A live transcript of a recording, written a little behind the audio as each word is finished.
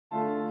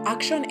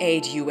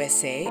ActionAid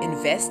USA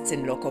invests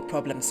in local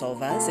problem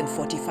solvers in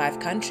 45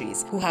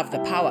 countries who have the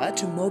power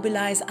to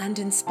mobilize and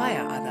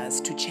inspire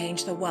others to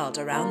change the world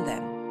around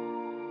them.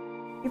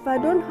 If I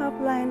don't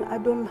have land, I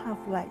don't have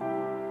life.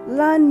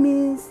 Land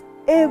means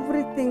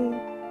everything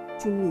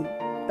to me.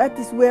 That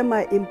is where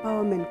my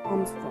empowerment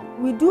comes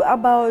from. We do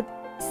about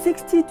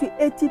 60 to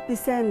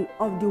 80%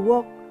 of the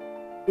work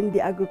in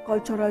the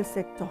agricultural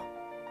sector.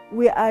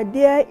 We are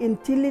there in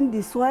tilling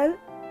the soil.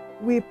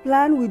 We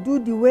plant, we do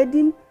the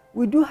weeding,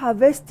 we do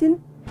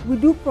harvesting, we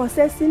do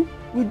processing,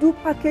 we do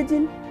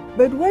packaging.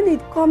 But when it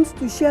comes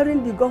to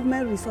sharing the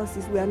government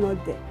resources, we are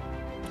not there.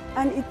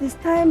 And it is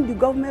time the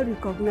government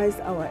recognize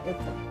our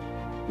effort.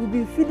 We've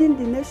been feeding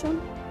the nation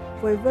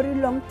for a very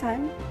long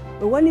time.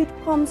 But when it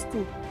comes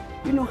to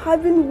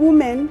having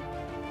women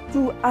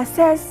to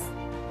assess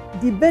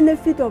the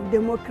benefit of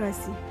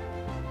democracy,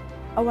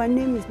 our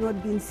name is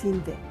not being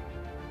seen there.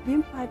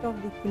 Being part of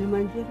the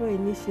Kilimanjaro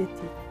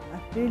initiative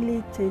has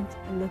really changed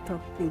a lot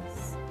of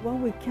things.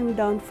 When we came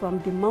down from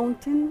the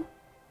mountain,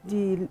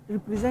 the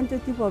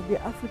representative of the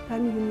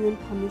African Union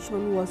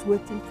Commission was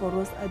waiting for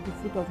us at the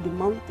foot of the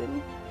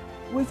mountain,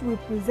 which we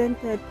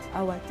presented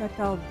our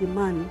Charter of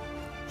Demand.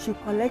 She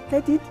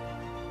collected it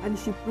and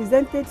she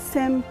presented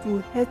same to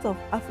heads of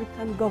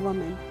African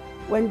government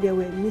when they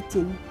were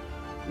meeting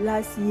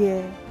last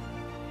year,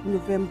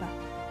 November.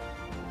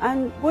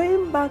 And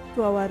going back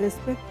to our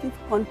respective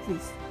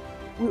countries,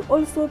 we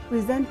also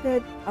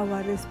presented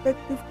our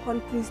respective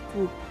countries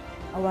to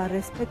our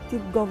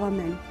respective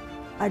government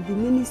at the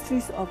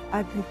ministries of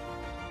agri.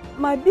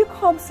 My big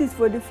hopes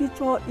for the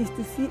future is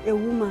to see a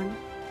woman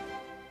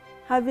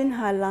having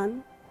her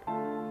land,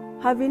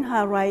 having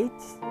her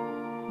rights,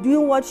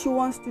 doing what she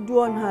wants to do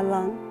on her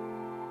land.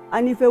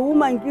 And if a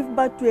woman gives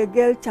birth to a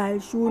girl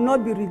child, she will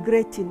not be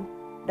regretting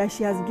that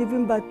she has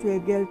given birth to a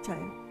girl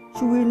child.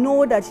 She will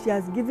know that she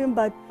has given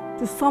birth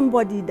to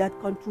somebody that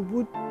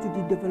contributes to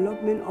the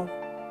development of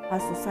her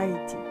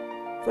society.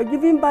 So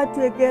giving birth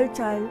to a girl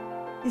child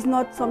is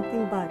not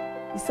something bad.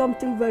 It's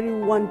something very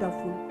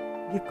wonderful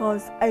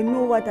because I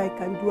know what I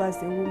can do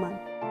as a woman.